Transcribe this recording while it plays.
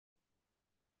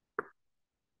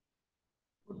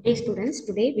Hey students,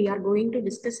 today we are going to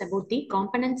discuss about the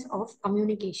components of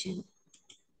communication.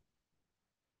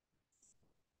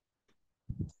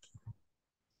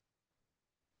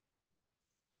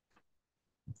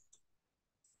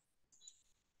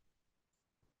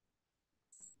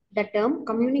 The term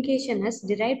communication is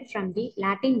derived from the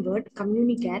Latin word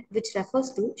communicare, which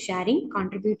refers to sharing,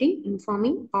 contributing,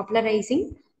 informing,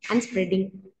 popularizing, and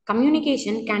spreading.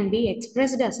 Communication can be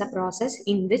expressed as a process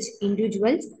in which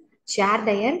individuals share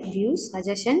their views,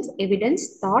 suggestions,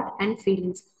 evidence, thought, and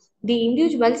feelings. The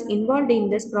individuals involved in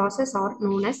this process are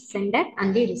known as sender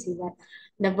and the receiver.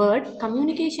 The word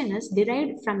communication is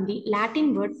derived from the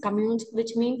Latin word communes,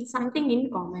 which means something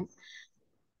in common.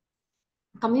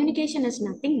 Communication is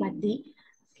nothing but the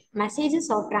messages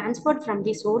are transferred from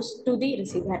the source to the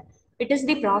receiver. It is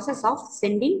the process of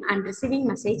sending and receiving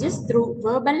messages through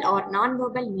verbal or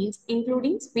non-verbal means,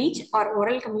 including speech or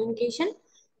oral communication,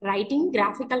 writing,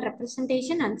 graphical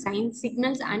representation, and sign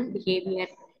signals and behavior.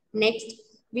 Next,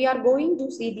 we are going to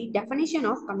see the definition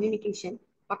of communication.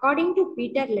 According to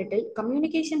Peter Little,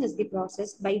 communication is the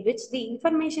process by which the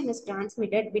information is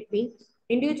transmitted between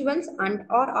individuals and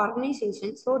or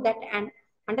organizations so that an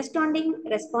understanding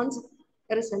response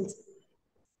results.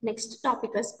 Next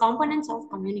topic is components of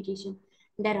communication.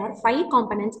 There are 5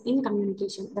 components in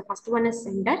communication. The first one is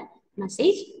sender,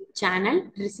 message, channel,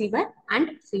 receiver,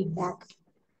 and feedback.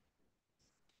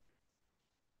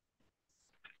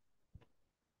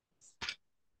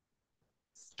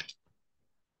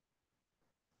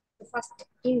 The first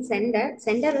in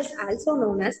sender is also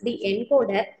known as the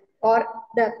encoder or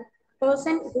the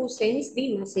person who sends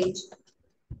the message.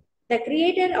 The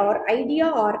creator or idea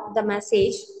or the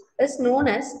message is known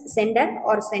as sender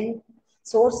or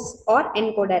source or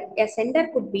encoder. A sender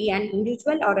could be an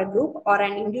individual or a group or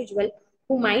an individual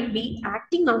who might be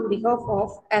acting on behalf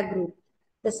of a group.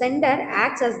 The sender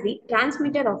acts as the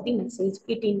transmitter of the message.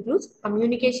 It includes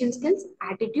communication skills,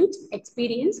 attitudes,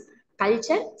 experience,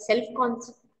 culture,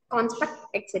 self-construct,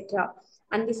 etc.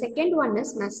 And the second one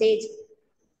is message.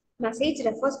 Message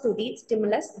refers to the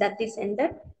stimulus that the sender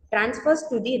transfers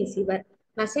to the receiver.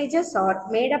 Messages are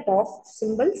made up of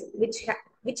symbols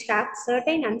which have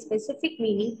certain and specific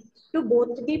meaning to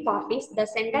both the parties, the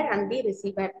sender and the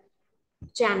receiver.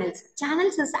 Channels.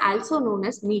 Channels is also known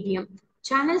as medium.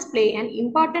 Channels play an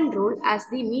important role as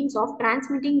the means of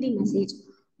transmitting the message.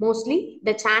 Mostly,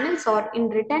 the channels are in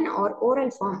written or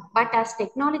oral form, but as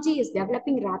technology is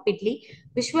developing rapidly,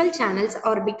 visual channels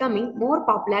are becoming more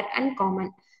popular and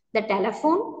common. The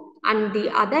telephone and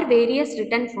the other various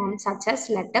written forms such as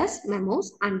letters,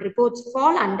 memos, and reports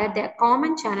fall under the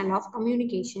common channel of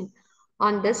communication.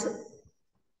 On this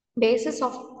basis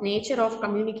of nature of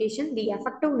communication, the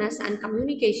effectiveness and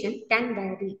communication can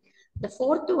vary. The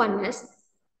fourth one is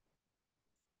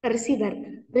receiver.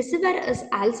 Receiver is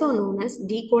also known as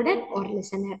decoder or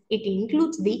listener. It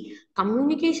includes the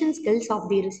communication skills of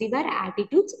the receiver,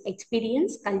 attitudes,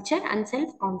 experience, culture, and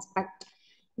self-concept.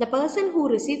 The person who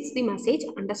receives the message,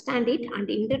 understands it, and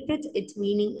interprets its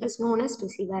meaning is known as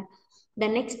receiver. The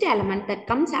next element that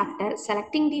comes after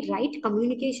selecting the right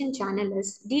communication channel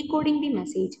is decoding the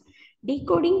message.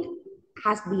 Decoding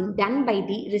has been done by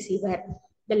the receiver.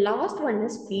 The last one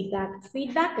is feedback.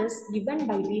 Feedback is given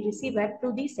by the receiver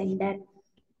to the sender.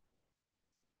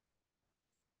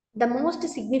 The most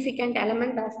significant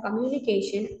element of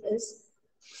communication is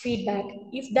feedback.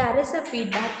 If there is a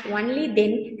feedback, only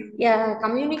then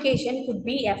communication could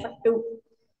be effective.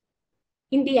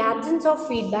 In the absence of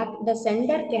feedback, the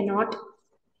sender cannot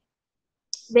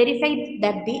verify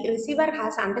that the receiver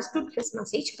has understood his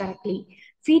message correctly.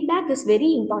 Feedback is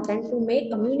very important to make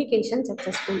communication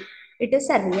successful. It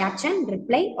is a reaction,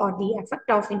 reply, or the effect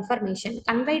of information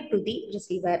conveyed to the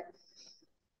receiver.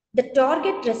 The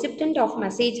target recipient of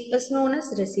message is known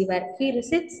as receiver. He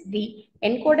receives the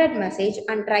encoded message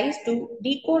and tries to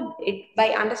decode it by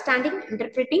understanding,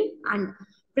 interpreting, and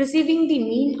perceiving the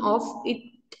meaning of it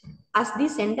as the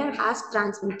sender has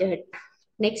transmitted.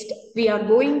 Next, we are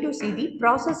going to see the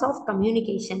process of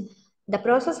communication. The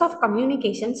process of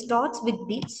communication starts with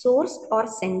the source or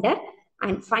sender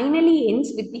and finally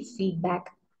ends with the feedback.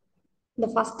 The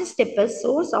first step is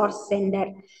source or sender.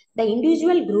 The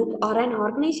individual group or an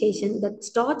organization that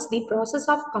starts the process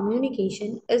of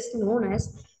communication is known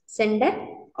as sender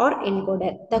or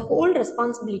encoder. The whole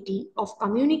responsibility of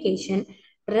communication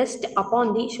rests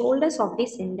upon the shoulders of the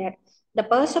sender. The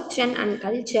perception and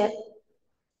culture,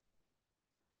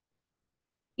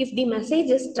 if the message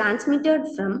is transmitted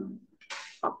from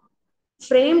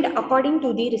framed according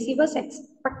to the receiver's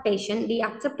expectation, the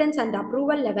acceptance and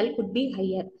approval level could be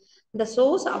higher. The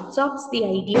source absorbs the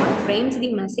idea, frames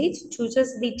the message,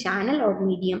 chooses the channel or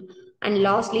medium. and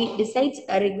lastly decides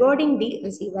regarding the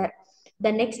receiver.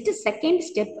 The next second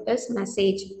step is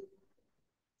message.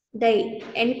 The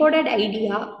encoded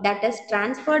idea that is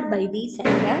transferred by the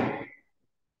sender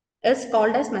is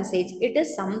called as message. It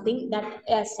is something that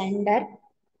a sender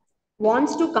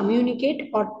wants to communicate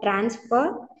or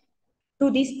transfer to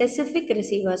the specific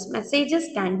receivers. Messages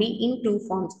can be in two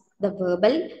forms, the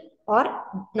verbal or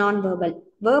non-verbal.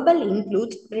 Verbal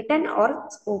includes written or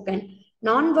spoken.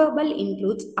 Non-verbal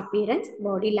includes appearance,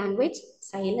 body language,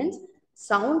 silence,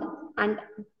 sound, and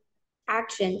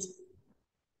actions.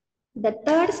 The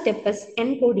third step is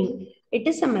encoding. It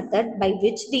is a method by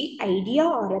which the idea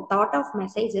or a thought of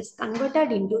message is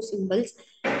converted into symbols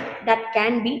that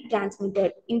can be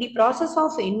transmitted. In the process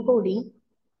of encoding,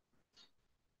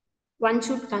 one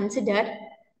should consider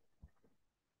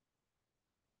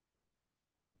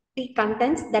the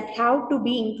contents that have to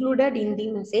be included in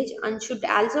the message and should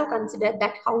also consider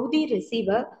that how the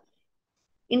receiver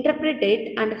interpret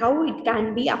it and how it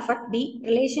can be affect the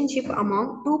relationship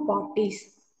among two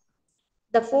parties.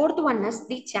 The fourth one is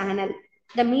the channel.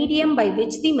 The medium by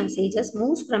which the messages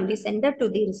moves from the sender to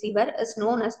the receiver is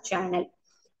known as channel.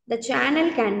 The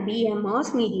channel can be a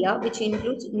mass media which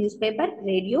includes newspaper,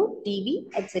 radio, TV,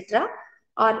 etc.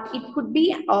 Or it could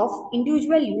be of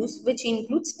individual use which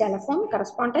includes telephone,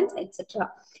 correspondence,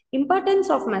 etc. Importance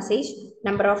of message,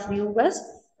 number of viewers,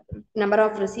 number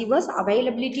of receivers,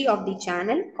 availability of the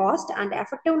channel, cost and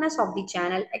effectiveness of the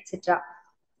channel, etc.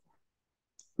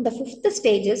 The fifth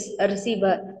stage is a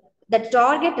receiver. The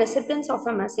target recipients of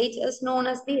a message is known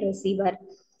as the receiver.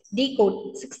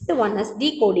 Decode. Sixth one is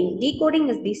decoding. Decoding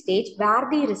is the stage where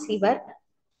the receiver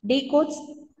decodes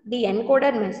the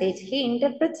encoded message. He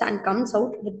interprets and comes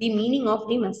out with the meaning of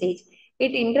the message.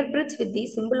 It interprets with the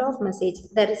symbol of message.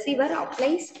 The receiver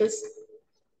applies his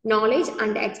knowledge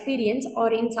and experience,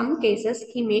 or in some cases,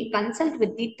 he may consult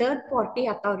with the third party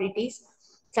authorities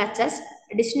such as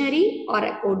a dictionary or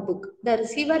a code book. The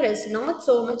receiver is not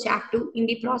so much active in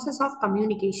the process of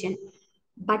communication,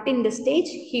 but in the stage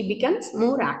he becomes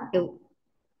more active.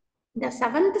 The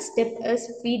seventh step is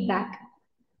feedback.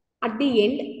 At the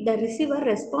end, the receiver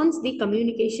responds the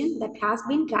communication that has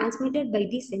been transmitted by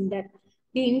the sender.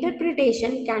 The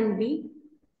interpretation can be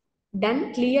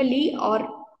done clearly or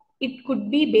it could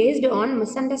be based on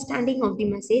misunderstanding of the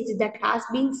message that has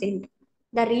been sent.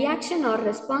 The reaction or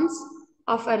response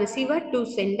of a receiver to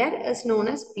sender is known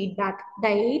as feedback. The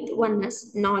eighth one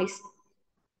is noise.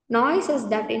 Noise is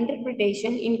that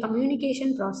interpretation in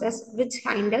communication process which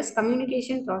hinders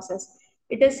communication process.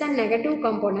 It is a negative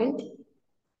component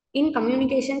in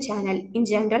communication channel. In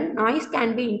general, noise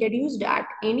can be introduced at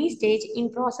any stage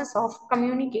in process of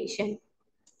communication.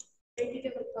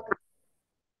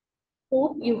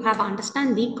 Hope you have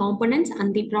understand the components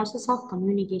and the process of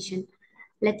communication.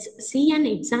 Let's see an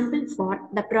example for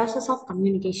the process of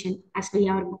communication. As we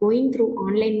are going through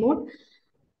online mode,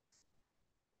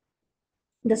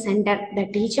 the sender, the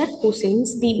teacher who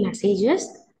sends the messages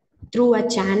through a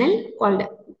channel called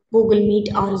Google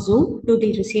Meet or Zoom to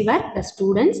the receiver, the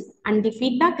students, and the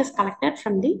feedback is collected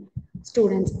from the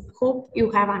students. Hope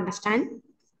you have understand.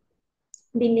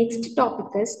 The next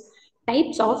topic is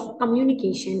types of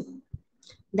communication.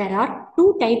 There are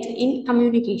two types in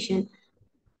communication.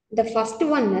 The first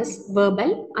one is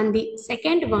verbal and the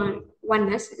second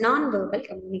one is non-verbal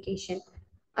communication.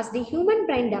 As the human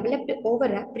brain developed over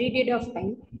a period of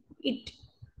time, it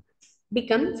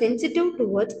became sensitive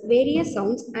towards various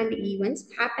sounds and events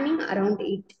happening around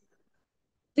it,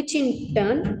 which in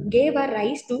turn gave a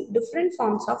rise to different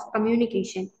forms of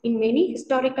communication. In many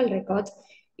historical records,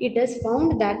 it is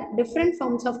found that different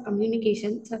forms of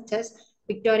communication, such as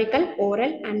pictorial,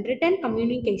 oral, and written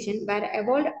communication, were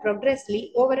evolved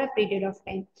progressively over a period of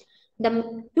time.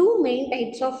 The two main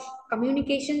types of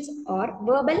communications are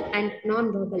verbal and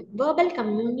non-verbal. Verbal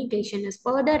communication is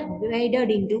further divided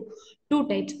into two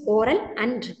types, oral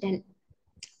and written.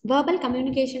 Verbal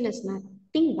communication is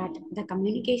nothing but the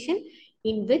communication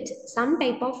in which some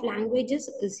type of languages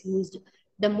is used.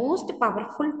 The most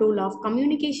powerful tool of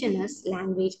communication is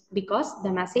language because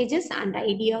the messages and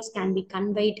ideas can be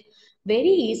conveyed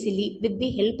very easily with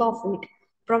the help of it,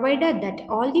 provided that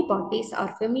all the parties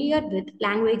are familiar with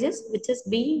languages which is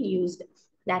being used.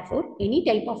 Therefore, any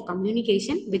type of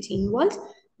communication which involves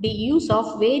the use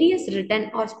of various written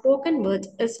or spoken words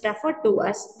is referred to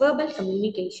as verbal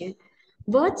communication.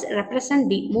 Words represent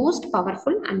the most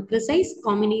powerful and precise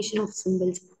combination of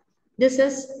symbols. This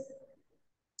is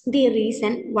the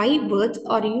reason why words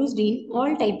are used in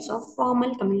all types of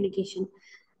formal communication.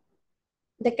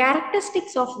 The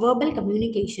characteristics of verbal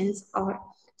communications are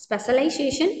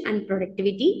specialization and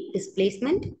productivity,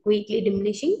 displacement, quickly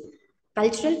diminishing,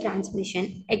 cultural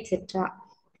transmission, etc.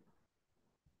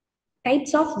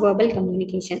 Types of verbal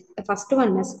communication. The first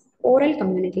one is oral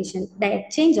communication. The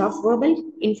exchange of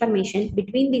verbal information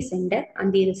between the sender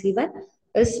and the receiver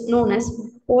is known as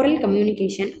oral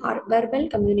communication or verbal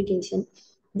communication.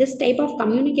 This type of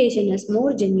communication is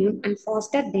more genuine and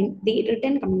faster than the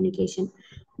written communication,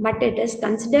 but it is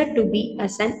considered to be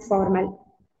as an formal.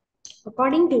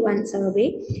 According to one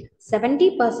survey,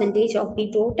 70% of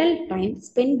the total time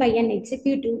spent by an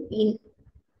executive in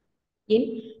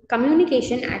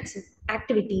communication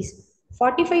activities.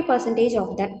 45%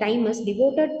 of that time is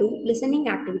devoted to listening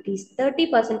activities.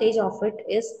 30% of it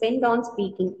is spent on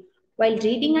speaking, while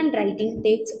reading and writing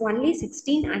takes only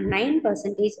 16 and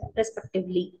 9%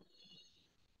 respectively.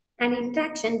 An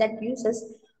interaction that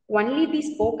uses only the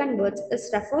spoken words is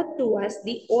referred to as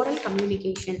the oral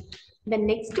communication. The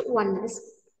next one is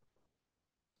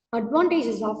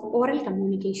advantages of oral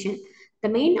communication. The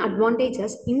main advantage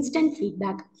is instant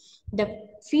feedback. The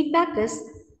feedback is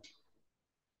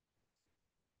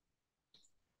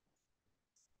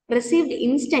received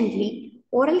instantly.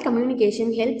 Oral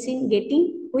communication helps in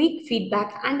getting quick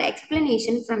feedback and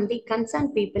explanation from the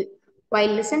concerned people.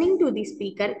 While listening to the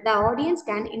speaker, the audience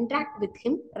can interact with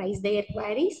him, raise their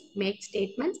queries, make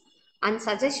statements, and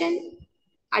suggestion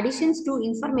additions to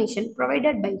information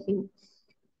provided by him.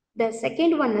 The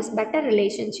second one is better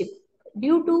relationship.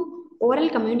 Due to oral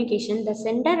communication, the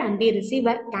sender and the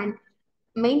receiver can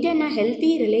maintain a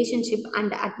healthy relationship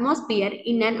and atmosphere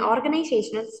in an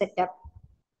organizational setup.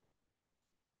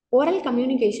 Oral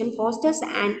communication fosters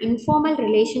an informal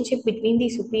relationship between the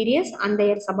superiors and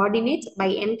their subordinates by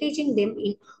engaging them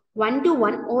in one to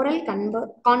one oral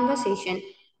conversation.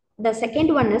 The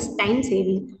second one is time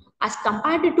saving. As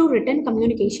compared to written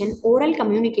communication, oral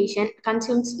communication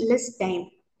consumes less time.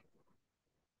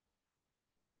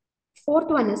 Fourth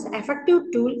one is effective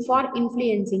tool for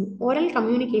influencing. Oral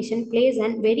communication plays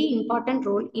a very important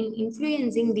role in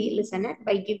influencing the listener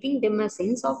by giving them a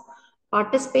sense of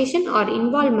participation or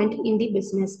involvement in the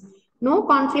business. No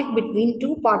conflict between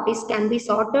two parties can be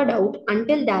sorted out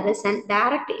until there is a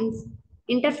direct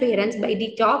interference by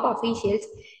the top officials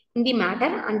in the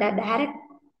matter and a direct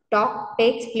talk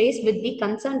takes place with the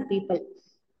concerned people.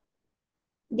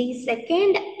 The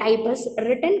second type is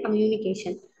written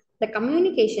communication. The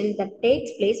communication that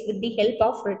takes place with the help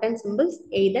of written symbols,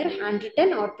 either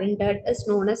handwritten or printed, is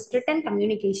known as written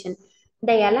communication.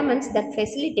 The elements that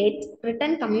facilitate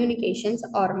written communications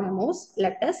are memos,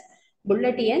 letters,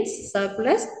 bulletins,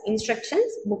 circulars,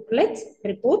 instructions, booklets,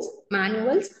 reports,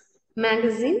 manuals,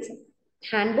 magazines,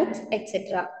 handbooks,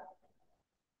 etc.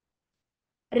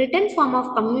 Written form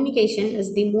of communication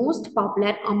is the most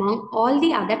popular among all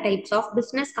the other types of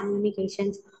business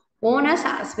communications. Owners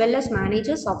as well as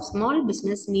managers of small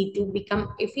business need to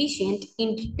become efficient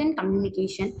in written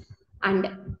communication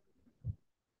and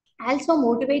also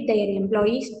motivate their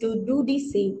employees to do the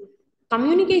same.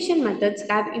 Communication methods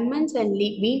have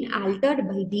immensely been altered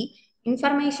by the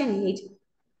information age,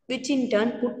 which in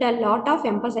turn put a lot of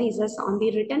emphasis on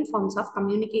the written forms of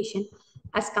communication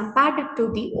as compared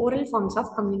to the oral forms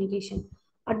of communication.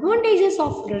 Advantages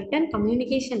of written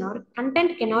communication are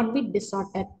content cannot be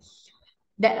distorted.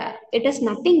 It is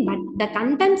nothing but the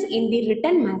contents in the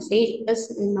written message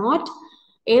is not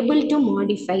able to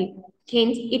modify.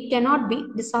 Hence, it cannot be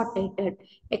distorted.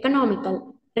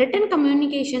 Economical. Written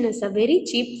communication is a very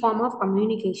cheap form of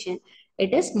communication.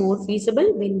 It is more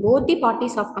feasible when both the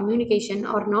parties of communication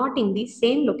are not in the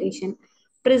same location.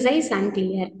 Precise and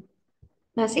clear.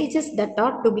 Messages that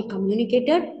are to be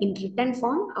communicated in written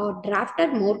form are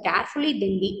drafted more carefully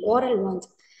than the oral ones.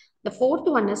 The fourth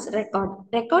one is record.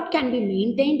 Record can be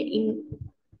maintained in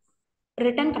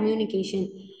written communication.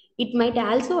 It might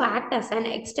also act as an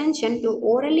extension to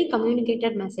orally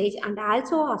communicated message and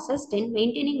also assist in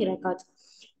maintaining records.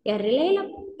 A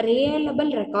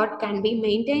reliable record can be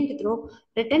maintained through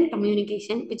written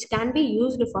communication, which can be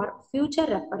used for future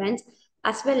reference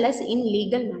as well as in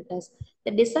legal matters.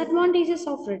 The disadvantages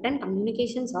of written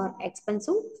communications are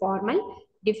expensive, formal,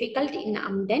 difficult in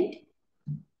intent,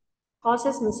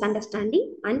 causes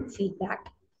misunderstanding, and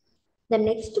feedback. The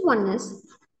next one is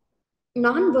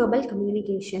non-verbal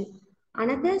communication.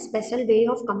 Another special way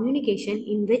of communication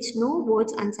in which no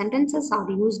words and sentences are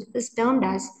used is termed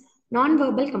as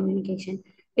non-verbal communication.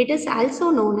 It is also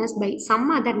known as by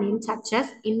some other names such as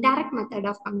indirect method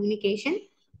of communication,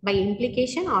 by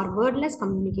implication or wordless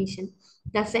communication.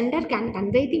 The sender can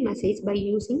convey the message by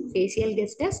using facial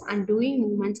gestures and doing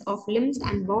movements of limbs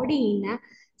and body in a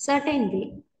certain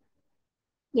way.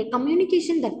 A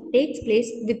communication that takes place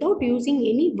without using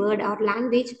any word or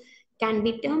language can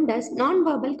be termed as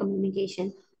nonverbal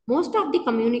communication. Most of the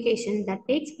communication that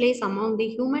takes place among the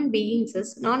human beings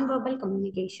is non-verbal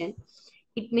communication.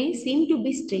 It may seem to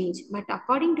be strange, but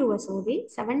according to a survey,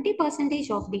 70%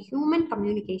 of the human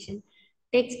communication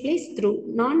takes place through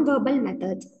non-verbal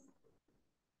methods.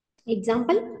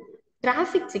 Example,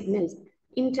 traffic signals.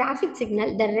 In traffic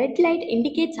signal, the red light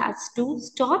indicates us to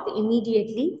stop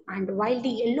immediately, and while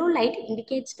the yellow light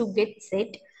indicates to get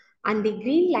set, and the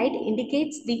green light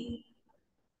indicates the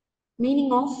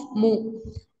meaning of move.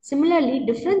 Similarly,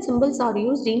 different symbols are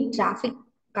used in traffic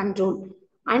control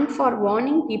and for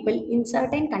warning people in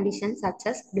certain conditions such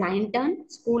as blind turn,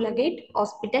 school gate,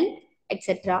 hospital,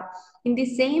 etc. In the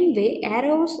same way,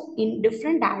 arrows in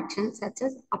different directions such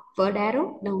as upward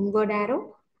arrow, downward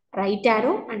arrow, right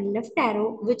arrow and left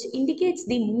arrow which indicates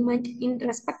the movement in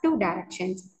respective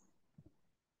directions.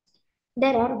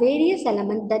 There are various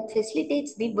elements that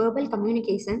facilitates the verbal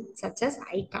communication such as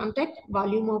eye contact,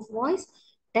 volume of voice,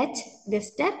 touch,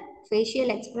 gesture, facial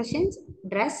expressions,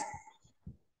 dress,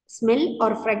 smell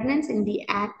or fragrance in the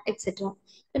air, etc.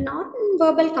 The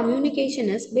non-verbal communication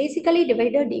is basically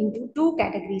divided into two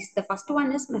categories. The first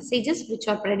one is messages which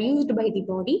are produced by the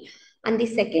body, and the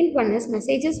second one is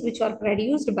messages which are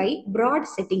produced by broad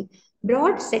setting.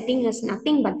 Broad setting is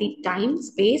nothing but the time,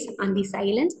 space, and the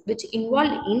silence which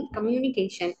involved in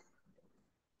communication.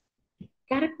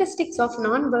 Characteristics of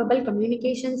non-verbal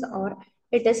communications are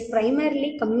it is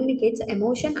primarily communicates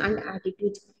emotion and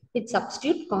attitudes. It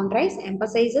substitutes, contrasts,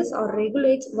 emphasizes, or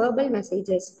regulates verbal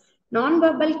messages.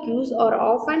 Non-verbal cues are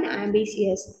often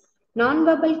ambiguous.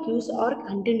 Non-verbal cues are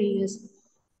continuous.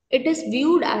 It is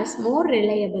viewed as more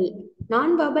reliable.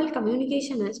 Non-verbal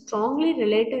communication is strongly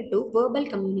related to verbal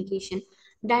communication.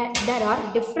 There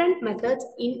are different methods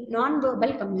in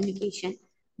non-verbal communication.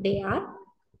 They are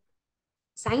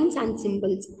signs and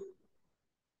symbols.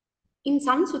 In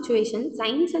some situations,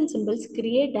 signs and symbols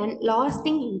create an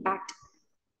lasting impact.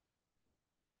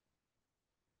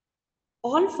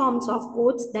 All forms of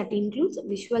codes that includes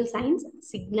visual signs,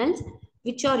 signals,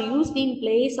 which are used in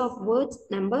place of words,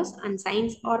 numbers, and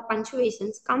signs or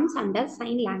punctuations comes under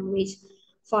sign language.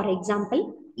 For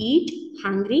example, eat,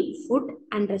 hungry, food,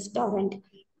 and restaurant.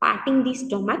 Patting the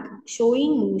stomach,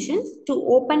 showing motions to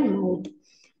open mouth.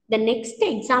 The next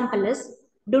example is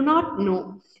do not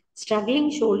know, struggling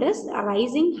shoulders,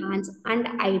 rising hands, and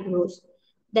eyebrows.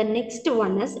 The next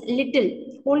one is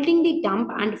little, holding the thumb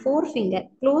and forefinger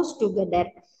close together.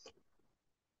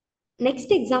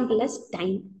 Next example is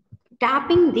time,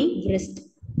 tapping the wrist.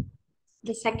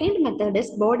 The second method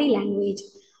is body language.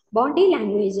 Body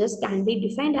languages can be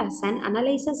defined as an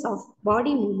analysis of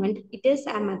body movement. It is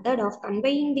a method of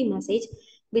conveying the message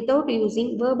without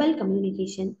using verbal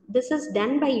communication. This is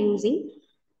done by using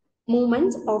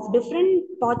movements of different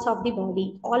parts of the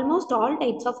body. Almost all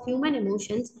types of human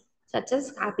emotions, such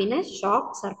as happiness,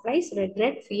 shock, surprise,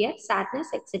 regret, fear, sadness,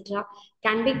 etc.,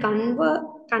 can be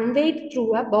conveyed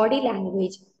through a body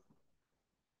language.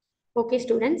 Okay,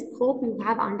 students, hope you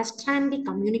have understand the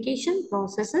communication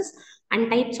processes and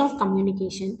types of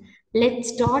communication.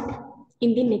 Let's start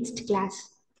in the next class.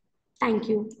 Thank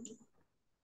you.